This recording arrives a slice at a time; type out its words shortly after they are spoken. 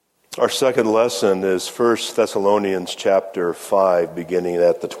Our second lesson is 1 Thessalonians chapter 5, beginning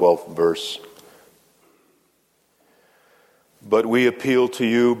at the 12th verse. But we appeal to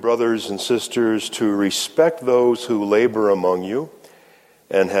you, brothers and sisters, to respect those who labor among you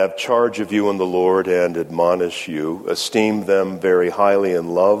and have charge of you in the Lord and admonish you. Esteem them very highly in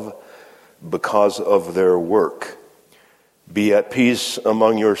love because of their work. Be at peace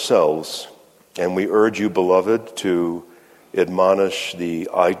among yourselves, and we urge you, beloved, to admonish the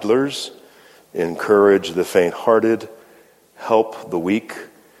idlers, encourage the faint-hearted, help the weak,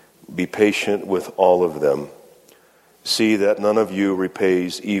 be patient with all of them. See that none of you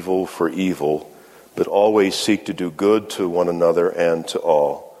repays evil for evil, but always seek to do good to one another and to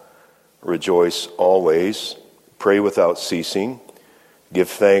all. Rejoice always, pray without ceasing, give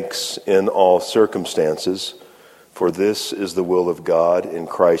thanks in all circumstances, for this is the will of God in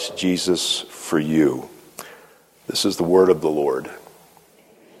Christ Jesus for you. This is the word of the Lord.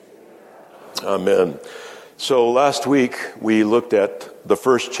 Amen. So last week we looked at the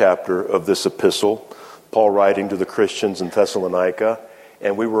first chapter of this epistle, Paul writing to the Christians in Thessalonica,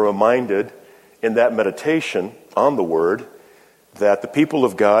 and we were reminded in that meditation on the word that the people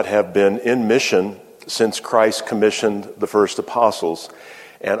of God have been in mission since Christ commissioned the first apostles.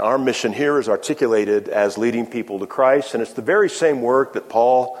 And our mission here is articulated as leading people to Christ, and it's the very same work that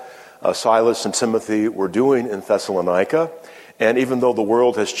Paul, Silas, and Timothy were doing in Thessalonica. And even though the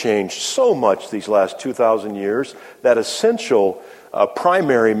world has changed so much these last 2,000 years, that essential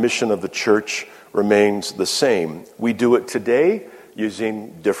primary mission of the church remains the same. We do it today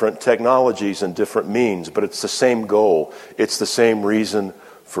using different technologies and different means, but it's the same goal. It's the same reason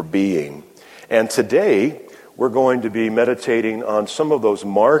for being. And today, we're going to be meditating on some of those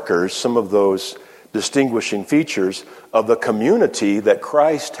markers, some of those distinguishing features of the community that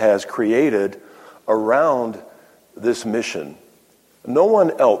Christ has created around this mission. No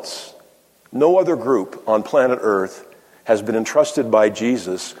one else, no other group on planet Earth has been entrusted by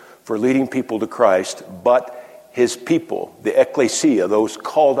Jesus for leading people to Christ but his people, the ecclesia, those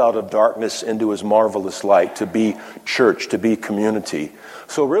called out of darkness into his marvelous light to be church, to be community.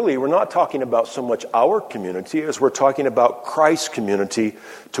 So really, we're not talking about so much our community as we're talking about Christ's community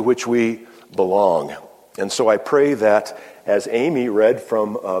to which we belong. And so I pray that as Amy read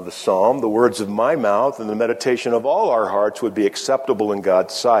from the psalm, the words of my mouth and the meditation of all our hearts would be acceptable in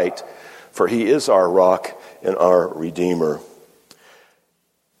God's sight, for he is our rock and our Redeemer.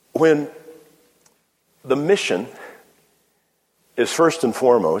 When the mission is first and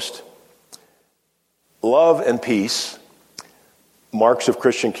foremost, love and peace, marks of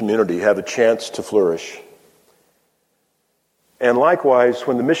Christian community, have a chance to flourish. And likewise,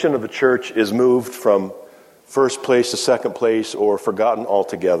 when the mission of the church is moved from first place to second place or forgotten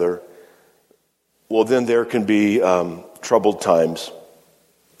altogether, well, then there can be troubled times,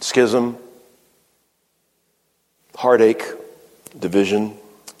 schism, heartache, division.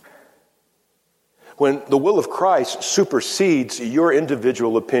 When the will of Christ supersedes your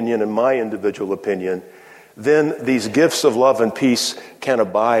individual opinion and my individual opinion, then these gifts of love and peace can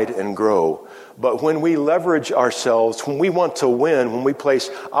abide and grow. But when we leverage ourselves, when we want to win, when we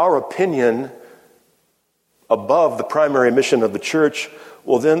place our opinion above the primary mission of the church,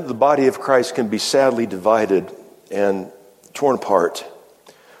 well, then the body of Christ can be sadly divided and torn apart.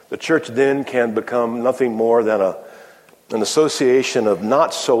 The church then can become nothing more than an association of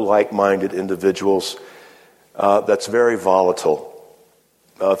not so like-minded individuals that's very volatile.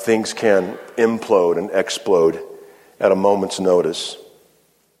 Things can implode and explode at a moment's notice.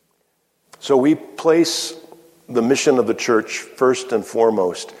 So we place the mission of the church first and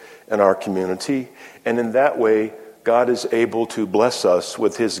foremost in our community, and in that way, God is able to bless us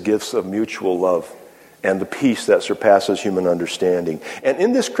with his gifts of mutual love and the peace that surpasses human understanding. And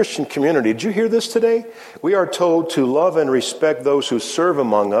in this Christian community, did you hear this today? We are told to love and respect those who serve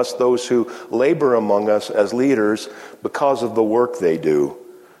among us, those who labor among us as leaders because of the work they do.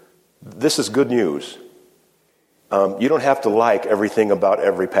 This is good news. You don't have to like everything about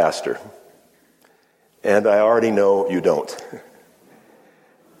every pastor. And I already know you don't.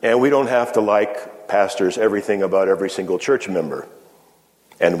 And we don't have to like pastors everything about every single church member.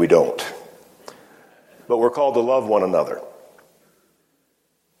 And we don't. But we're called to love one another.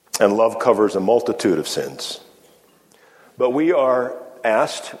 And love covers a multitude of sins. But we are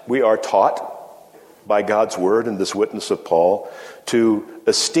taught by God's word and this witness of Paul to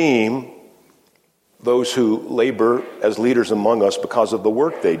esteem those who labor as leaders among us because of the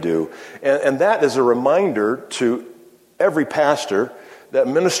work they do. And that is a reminder to every pastor that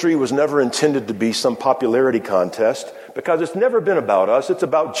ministry was never intended to be some popularity contest, because it's never been about us, it's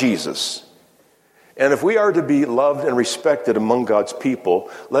about Jesus. And if we are to be loved and respected among God's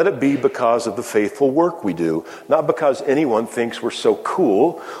people, let it be because of the faithful work we do, not because anyone thinks we're so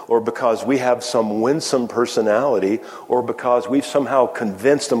cool, or because we have some winsome personality, or because we've somehow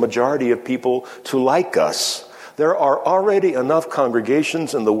convinced a majority of people to like us. There are already enough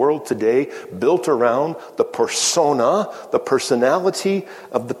congregations in the world today built around the persona, the personality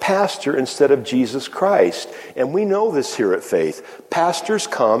of the pastor instead of Jesus Christ. And we know this here at Faith. Pastors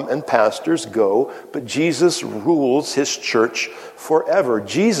come and pastors go, but Jesus rules his church forever.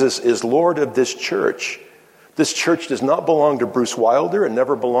 Jesus is Lord of this church. This church does not belong to Bruce Wilder. It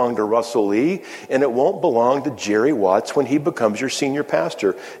never belonged to Russell Lee. And it won't belong to Jerry Watts when he becomes your senior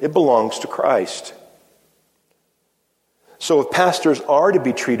pastor. It belongs to Christ. So if pastors are to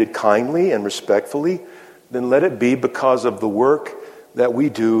be treated kindly and respectfully, then let it be because of the work that we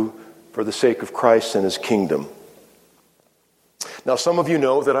do for the sake of Christ and his kingdom. Now, some of you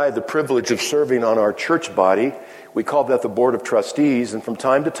know that I had the privilege of serving on our church body. We called that the Board of Trustees, and from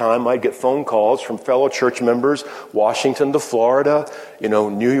time to time I'd get phone calls from fellow church members, Washington to Florida,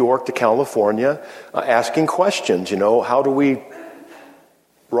 New York to California, asking questions, how do we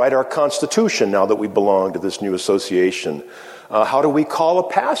write our constitution now that we belong to this new association? How do we call a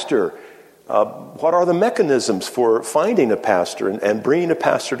pastor? What are the mechanisms for finding a pastor and bringing a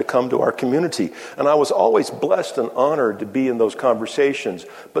pastor to come to our community? And I was always blessed and honored to be in those conversations.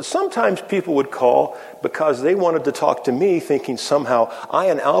 But sometimes people would call because they wanted to talk to me, thinking somehow I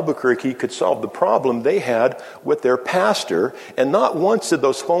in Albuquerque could solve the problem they had with their pastor. And not once did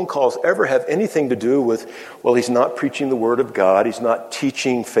those phone calls ever have anything to do with, well, he's not preaching the Word of God, he's not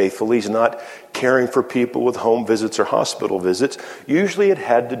teaching faithfully, he's not caring for people with home visits or hospital visits. Usually it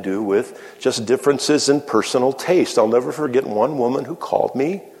had to do with just differences in personal taste. I'll never forget one woman who called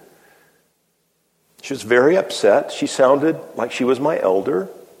me. She was very upset. She sounded like she was my elder,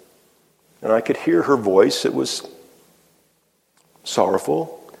 and I could hear her voice. It was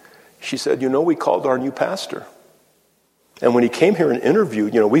sorrowful. She said, we called our new pastor. And when he came here and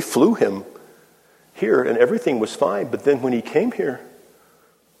interviewed, we flew him here, and everything was fine. But then when he came here,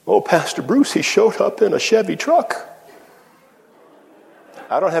 Pastor Bruce, he showed up in a Chevy truck.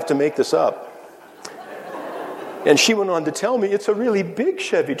 I don't have to make this up. And she went on to tell me it's a really big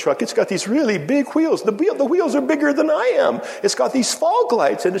Chevy truck. It's got these really big wheels. The wheels are bigger than I am. It's got these fog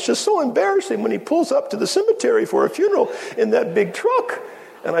lights, and it's just so embarrassing when he pulls up to the cemetery for a funeral in that big truck.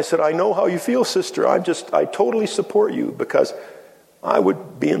 And I said, I know how you feel, sister. I totally support you, because I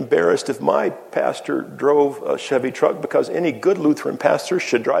would be embarrassed if my pastor drove a Chevy truck, because any good Lutheran pastor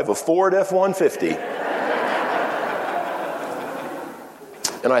should drive a Ford F-150.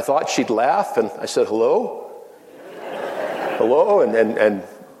 And I thought she'd laugh, and I said, hello? Hello? And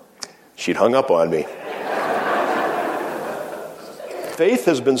she'd hung up on me. Faith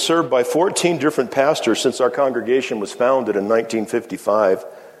has been served by 14 different pastors since our congregation was founded in 1955.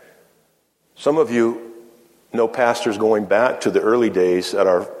 Some of you know pastors going back to the early days at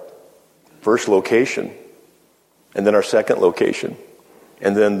our first location, and then our second location,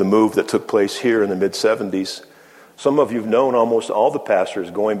 and then the move that took place here in the mid-'70s. Some of you have known almost all the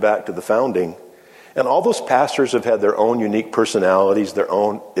pastors going back to the founding, and all those pastors have had their own unique personalities, their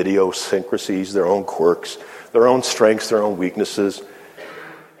own idiosyncrasies, their own quirks, their own strengths, their own weaknesses.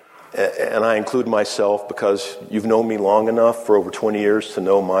 And I include myself, because you've known me long enough for over 20 years to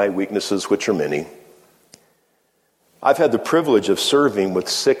know my weaknesses, which are many. I've had the privilege of serving with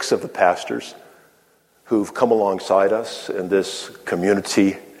 6 of the pastors who've come alongside us in this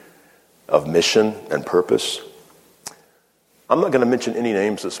community of mission and purpose. I'm not going to mention any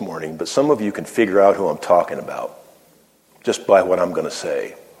names this morning, but some of you can figure out who I'm talking about just by what I'm going to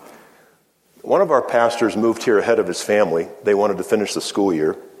say. One of our pastors moved here ahead of his family. They wanted to finish the school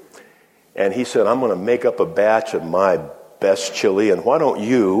year. And he said, I'm going to make up a batch of my best chili, and why don't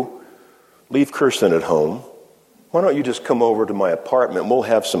you leave Kirsten at home? Why don't you just come over to my apartment? We'll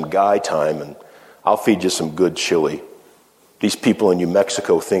have some guy time, and I'll feed you some good chili. These people in New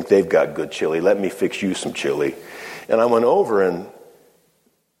Mexico think they've got good chili. Let me fix you some chili. And I went over, and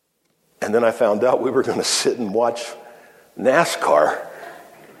then I found out we were going to sit and watch NASCAR.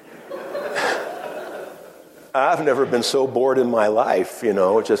 I've never been so bored in my life,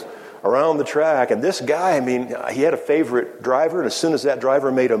 just around the track. And this guy, he had a favorite driver, and as soon as that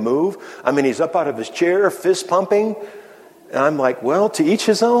driver made a move, he's up out of his chair, fist pumping. And I'm like, well, to each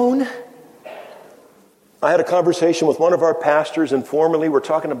his own. I had a conversation with one of our pastors informally. We're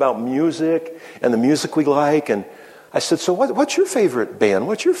talking about music and the music we like. And I said, so what's your favorite band?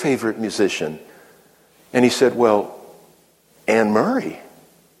 What's your favorite musician? And he said, well, Anne Murray.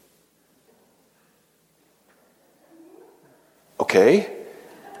 Okay.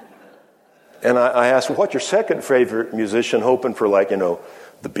 And I asked, well, what's your second favorite musician? Hoping for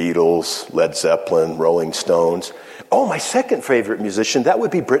the Beatles, Led Zeppelin, Rolling Stones. Oh, my second favorite musician, that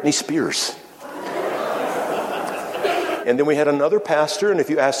would be Britney Spears. And then we had another pastor, and if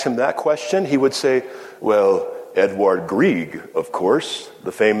you asked him that question, he would say, well, Edvard Grieg, of course,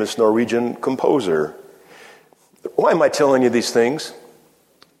 the famous Norwegian composer. Why am I telling you these things?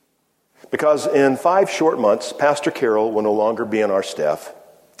 Because in 5 short months, Pastor Carol will no longer be on our staff.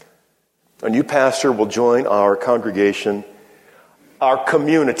 A new pastor will join our congregation, our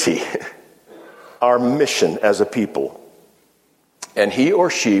community, our mission as a people. And he or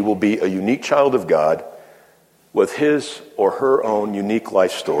she will be a unique child of God with his or her own unique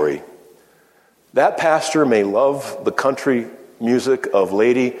life story. That pastor may love the country music of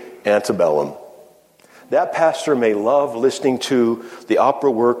Lady Antebellum. That pastor may love listening to the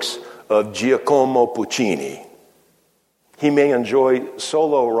opera works of Giacomo Puccini. He may enjoy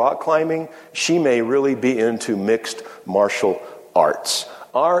solo rock climbing. She may really be into mixed martial arts.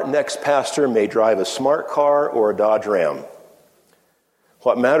 Our next pastor may drive a smart car or a Dodge Ram.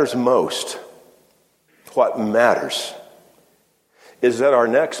 What matters is that our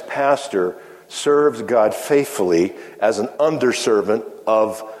next pastor serves God faithfully as an underservant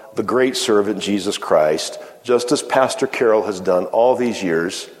of the great servant Jesus Christ, just as Pastor Carol has done all these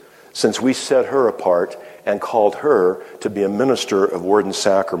years since we set her apart and called her to be a minister of word and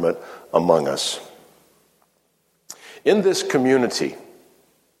sacrament among us. In this community,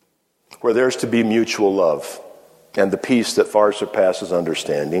 where there's to be mutual love and the peace that far surpasses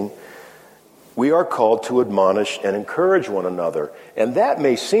understanding, we are called to admonish and encourage one another. And that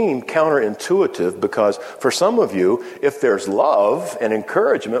may seem counterintuitive because for some of you, if there's love and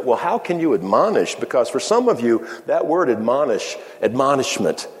encouragement, well, how can you admonish? Because for some of you, that word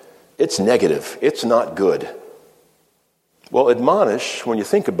admonishment, it's negative. It's not good. Well, admonish, when you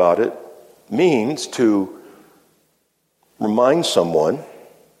think about it, means to remind someone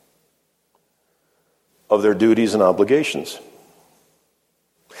of their duties and obligations.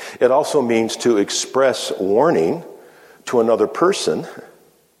 It also means to express warning to another person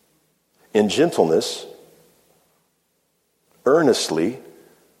in gentleness, earnestly,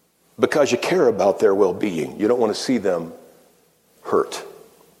 because you care about their well-being. You don't want to see them hurt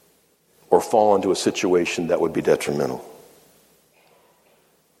or fall into a situation that would be detrimental.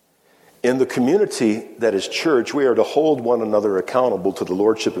 In the community that is church, we are to hold one another accountable to the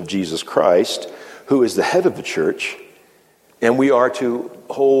lordship of Jesus Christ, who is the head of the church, and we are to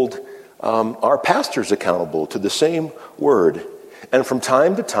hold our pastors accountable to the same word. And from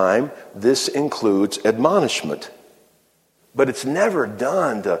time to time, this includes admonishment. But it's never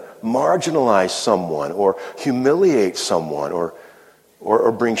done to marginalize someone or humiliate someone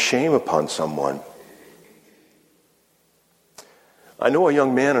or bring shame upon someone. I know a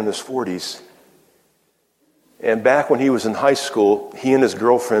young man in his 40s, and back when he was in high school, he and his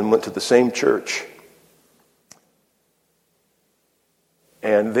girlfriend went to the same church.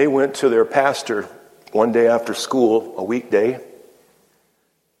 And they went to their pastor one day after school, a weekday,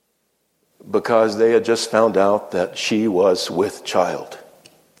 because they had just found out that she was with child.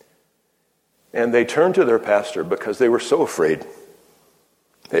 And they turned to their pastor because they were so afraid.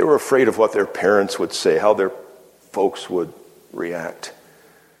 They were afraid of what their parents would say, how their folks would react.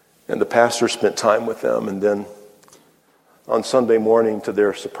 And the pastor spent time with them, and then on Sunday morning, to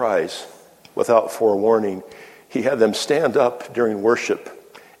their surprise, without forewarning, he had them stand up during worship,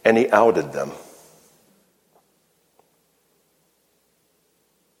 and he outed them.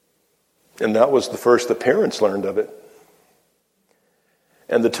 And that was the first the parents learned of it.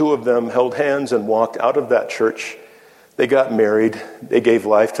 And the two of them held hands and walked out of that church. They got married, they gave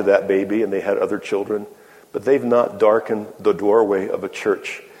life to that baby, and they had other children. But they've not darkened the doorway of a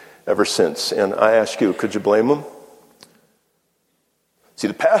church ever since. And I ask you, could you blame them? See,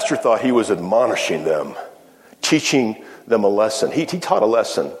 the pastor thought he was admonishing them, teaching them a lesson. He taught a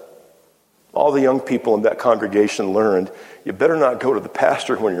lesson. All the young people in that congregation learned, you better not go to the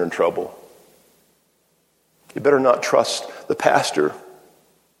pastor when you're in trouble. You better not trust the pastor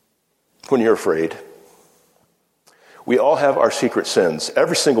when you're afraid. We all have our secret sins,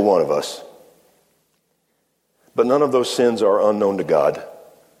 every single one of us. But none of those sins are unknown to God.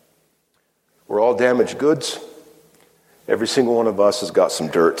 We're all damaged goods. Every single one of us has got some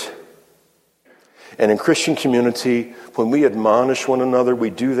dirt. And in Christian community, when we admonish one another, we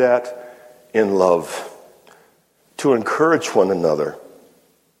do that in love, to encourage one another,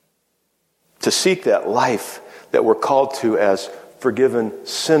 to seek that life that we're called to as forgiven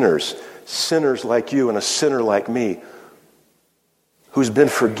sinners like you and a sinner like me, who's been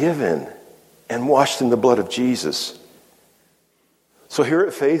forgiven and washed in the blood of Jesus. So here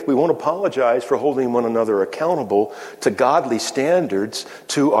at Faith, we won't apologize for holding one another accountable to godly standards,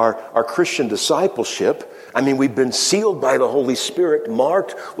 to our Christian discipleship. I mean, we've been sealed by the Holy Spirit,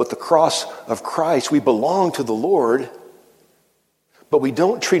 marked with the cross of Christ. We belong to the Lord. But we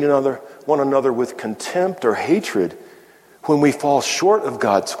don't treat one another with contempt or hatred when we fall short of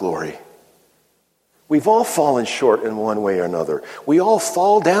God's glory. We've all fallen short in one way or another. We all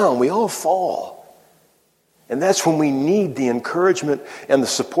fall down. We all fall. And that's when we need the encouragement and the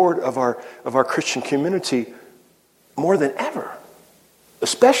support of our Christian community more than ever,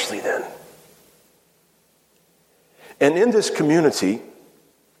 especially then. And in this community,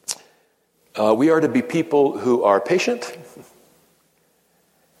 we are to be people who are patient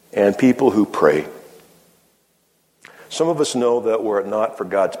and people who pray. Some of us know that were it not for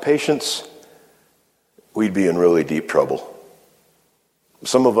God's patience, we'd be in really deep trouble.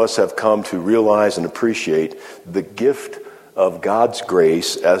 Some of us have come to realize and appreciate the gift of God's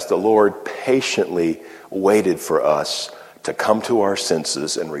grace as the Lord patiently waited for us to come to our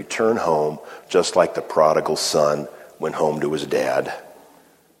senses and return home, just like the prodigal son went home to his dad.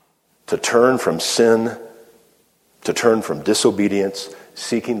 To turn from sin, to turn from disobedience,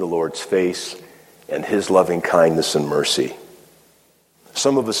 seeking the Lord's face and his loving kindness and mercy.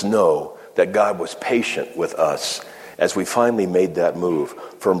 Some of us know that God was patient with us as we finally made that move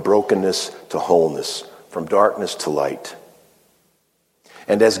from brokenness to wholeness, from darkness to light.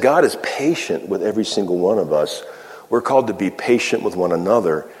 And as God is patient with every single one of us, we're called to be patient with one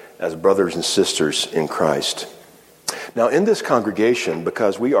another as brothers and sisters in Christ. Now, in this congregation,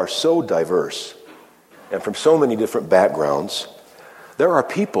 because we are so diverse and from so many different backgrounds, there are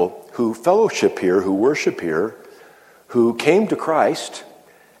people who fellowship here, who worship here, who came to Christ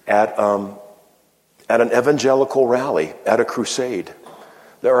at an evangelical rally, at a crusade.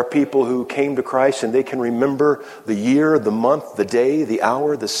 There are people who came to Christ and they can remember the year, the month, the day, the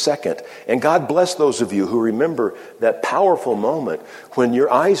hour, the second. And God bless those of you who remember that powerful moment when your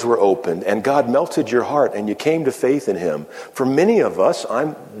eyes were opened and God melted your heart and you came to faith in him. For many of us, I'm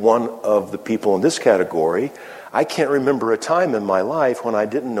one of the people in this category, I can't remember a time in my life when I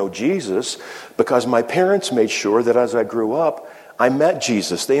didn't know Jesus because my parents made sure that as I grew up, I met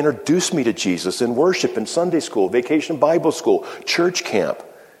Jesus. They introduced me to Jesus in worship, in Sunday school, vacation Bible school, church camp.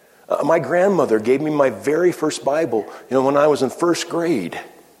 My grandmother gave me my very first Bible, when I was in first grade.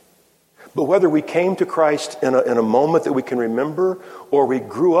 But whether we came to Christ in a moment that we can remember or we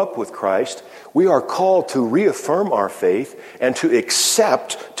grew up with Christ, we are called to reaffirm our faith and to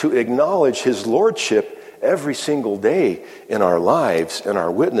accept, to acknowledge his lordship every single day in our lives, in our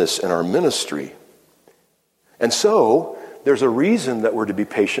witness, in our ministry. And so, there's a reason that we're to be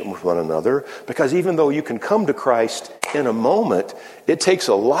patient with one another, because even though you can come to Christ in a moment, it takes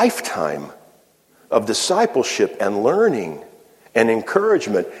a lifetime of discipleship and learning and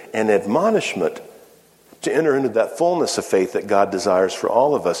encouragement and admonishment to enter into that fullness of faith that God desires for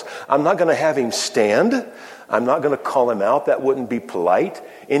all of us. I'm not going to have him stand. I'm not going to call him out. That wouldn't be polite.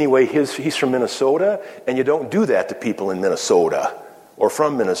 Anyway, he's from Minnesota, and you don't do that to people in Minnesota or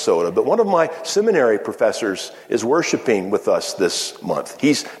from Minnesota. But one of my seminary professors is worshiping with us this month.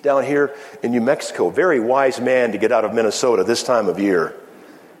 He's down here in New Mexico, very wise man to get out of Minnesota this time of year.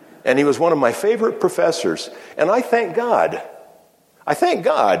 And he was one of my favorite professors. And I thank God.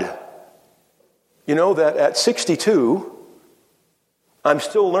 That at 62, I'm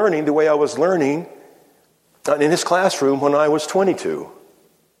still learning the way I was learning in his classroom when I was 22.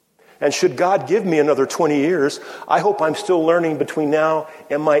 And should God give me another 20 years, I hope I'm still learning between now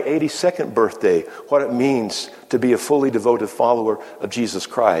and my 82nd birthday what it means to be a fully devoted follower of Jesus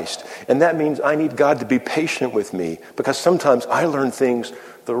Christ. And that means I need God to be patient with me, because sometimes I learn things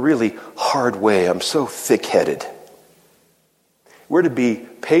the really hard way. I'm so thick-headed. We're to be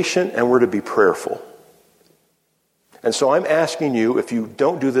patient and we're to be prayerful. And so I'm asking you, if you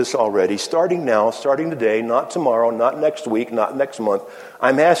don't do this already, starting now, starting today, not tomorrow, not next week, not next month,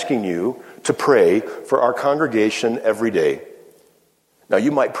 I'm asking you to pray for our congregation every day. Now, you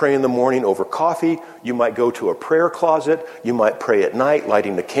might pray in the morning over coffee. You might go to a prayer closet. You might pray at night,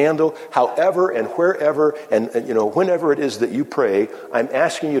 lighting the candle. However and wherever and whenever it is that you pray, I'm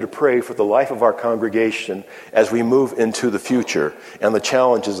asking you to pray for the life of our congregation as we move into the future and the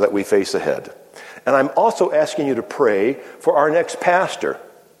challenges that we face ahead. And I'm also asking you to pray for our next pastor.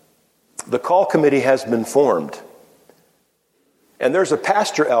 The call committee has been formed. And there's a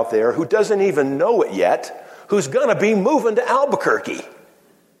pastor out there who doesn't even know it yet, who's going to be moving to Albuquerque.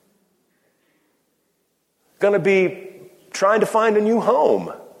 Going to be trying to find a new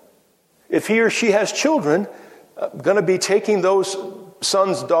home. If he or she has children, going to be taking those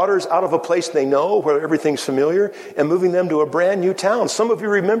sons, daughters out of a place they know where everything's familiar and moving them to a brand new town. Some of you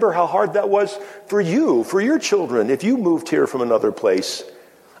remember how hard that was for you, for your children, if you moved here from another place.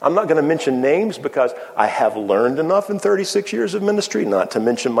 I'm not going to mention names because I have learned enough in 36 years of ministry not to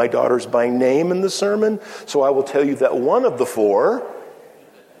mention my daughters by name in the sermon. So I will tell you that one of the four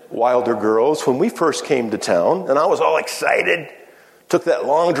Wilder girls, when we first came to town, and I was all excited, took that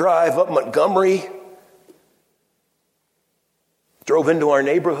long drive up Montgomery, drove into our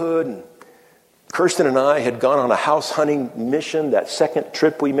neighborhood, and Kirsten and I had gone on a house hunting mission that second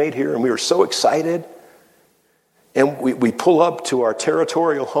trip we made here, and we were so excited. And we pull up to our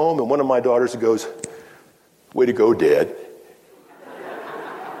territorial home, and one of my daughters goes, "Way to go, Dad."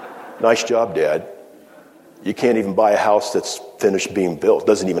 "Nice job, Dad. You can't even buy a house that's finished being built.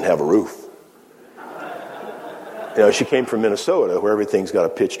 Doesn't even have a roof." She came from Minnesota where everything's got a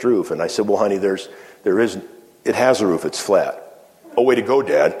pitched roof. And I said, "Well, honey, it has a roof. It's flat." "Oh, way to go,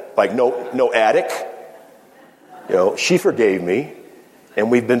 Dad. Like no attic." She forgave me, and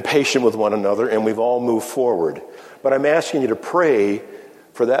we've been patient with one another, and we've all moved forward. But I'm asking you to pray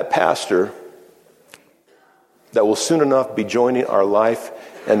for that pastor that will soon enough be joining our life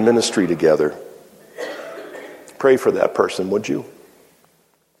and ministry together. Pray for that person, would you?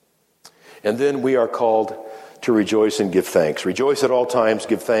 And then we are called to rejoice and give thanks. Rejoice at all times,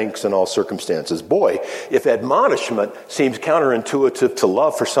 give thanks in all circumstances. Boy, if admonishment seems counterintuitive to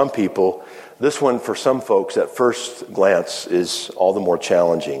love for some people, this one for some folks at first glance is all the more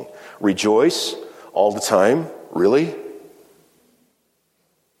challenging. Rejoice all the time? Really?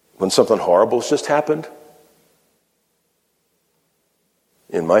 When something horrible's just happened?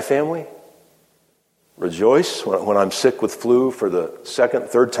 In my family? Rejoice when I'm sick with flu for the second,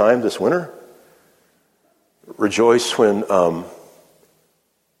 third time this winter? Rejoice when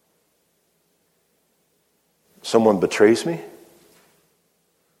someone betrays me?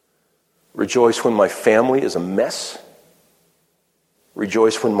 Rejoice when my family is a mess?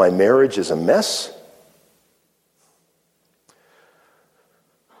 Rejoice when my marriage is a mess?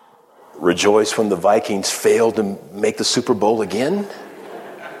 Rejoice when the Vikings fail to make the Super Bowl again?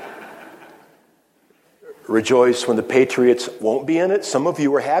 Rejoice when the Patriots won't be in it? Some of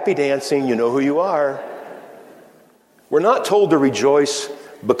you are happy dancing. You know who you are. We're not told to rejoice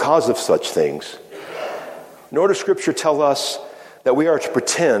because of such things. Nor does Scripture tell us that we are to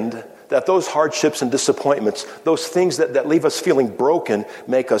pretend that those hardships and disappointments, those things that leave us feeling broken,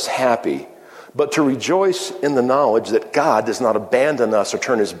 make us happy. But to rejoice in the knowledge that God does not abandon us or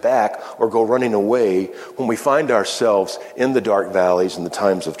turn his back or go running away when we find ourselves in the dark valleys and the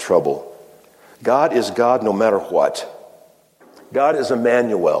times of trouble. God is God no matter what. God is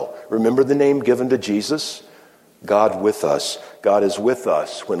Emmanuel. Remember the name given to Jesus? God with us. God is with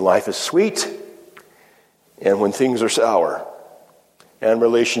us when life is sweet and when things are sour and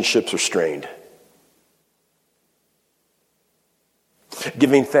relationships are strained.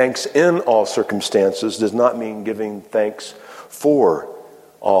 Giving thanks in all circumstances does not mean giving thanks for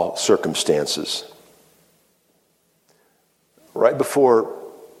all circumstances. Right before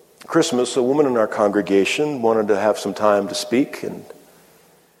Christmas, a woman in our congregation wanted to have some time to speak, and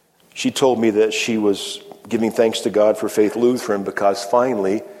she told me that she was giving thanks to God for Faith Lutheran because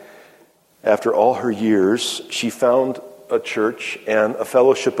finally, after all her years, she found a church and a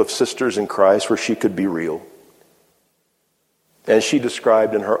fellowship of sisters in Christ where she could be real. And she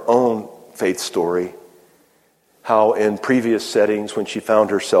described in her own faith story how in previous settings when she found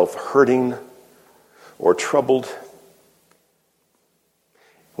herself hurting or troubled,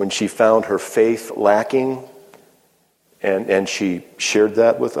 when she found her faith lacking, and she shared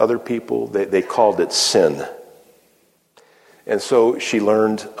that with other people, they called it sin. And so she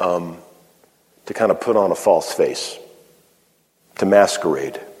learned to kind of put on a false face, to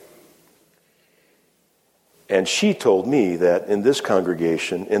masquerade. And she told me that in this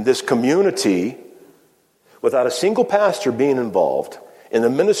congregation, in this community, without a single pastor being involved, in the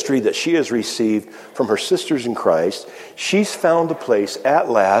ministry that she has received from her sisters in Christ, she's found a place at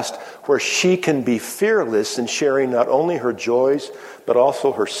last where she can be fearless in sharing not only her joys, but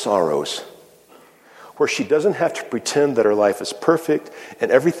also her sorrows. Where she doesn't have to pretend that her life is perfect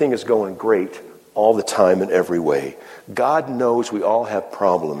and everything is going great all the time in every way. God knows we all have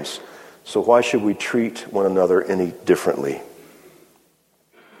problems, so why should we treat one another any differently?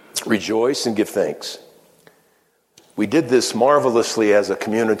 Rejoice and give thanks. We did this marvelously as a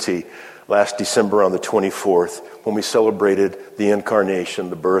community last December on the 24th when we celebrated the incarnation,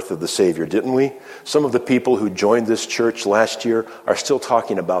 the birth of the Savior, didn't we? Some of the people who joined this church last year are still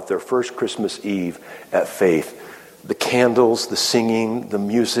talking about their first Christmas Eve at Faith. The candles, the singing, the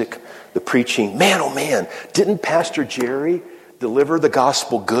music, the preaching. Man, oh man, didn't Pastor Jerry deliver the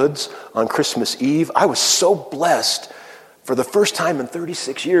gospel goods on Christmas Eve. I was so blessed for the first time in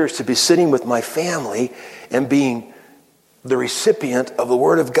 36 years to be sitting with my family and being the recipient of the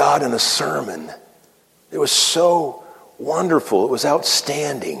Word of God in a sermon. It was so wonderful. It was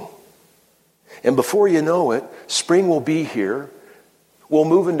outstanding. And before you know it, spring will be here. We'll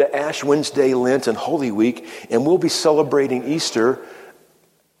move into Ash Wednesday, Lent, and Holy Week, and we'll be celebrating Easter.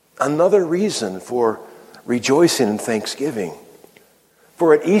 Another reason for rejoicing and thanksgiving.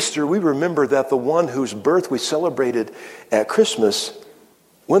 For at Easter, we remember that the one whose birth we celebrated at Christmas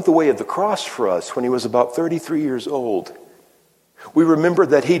went the way of the cross for us when he was about 33 years old. We remember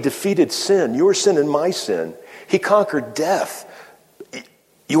that he defeated sin, your sin and my sin. He conquered death,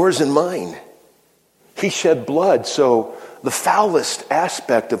 yours and mine. He shed blood, so the foulest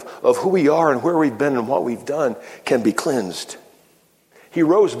aspect of who we are and where we've been and what we've done can be cleansed. He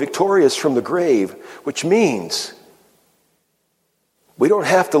rose victorious from the grave, which means we don't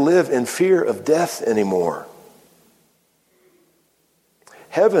have to live in fear of death anymore.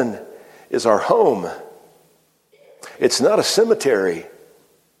 Heaven is our home. It's not a cemetery.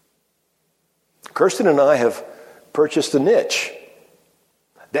 Kirsten and I have purchased a niche.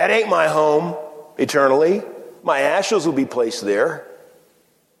 That ain't my home eternally. My ashes will be placed there.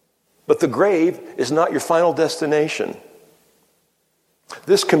 But the grave is not your final destination.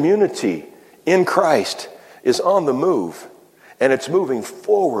 This community in Christ is on the move, and it's moving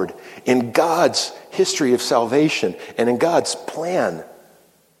forward in God's history of salvation and in God's plan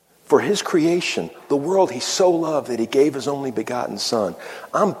for his creation, the world he so loved that he gave his only begotten Son.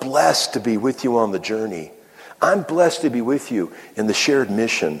 I'm blessed to be with you on the journey. I'm blessed to be with you in the shared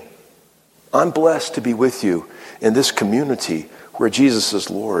mission. I'm blessed to be with you in this community where Jesus is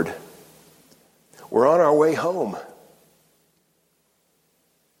Lord. We're on our way home.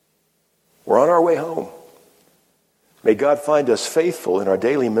 We're on our way home. May God find us faithful in our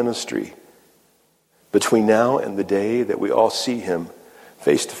daily ministry between now and the day that we all see him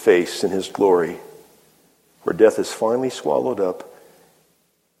face to face in his glory, where death is finally swallowed up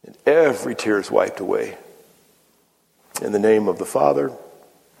and every tear is wiped away. In the name of the Father,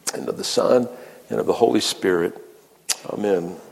 and of the Son, and of the Holy Spirit. Amen.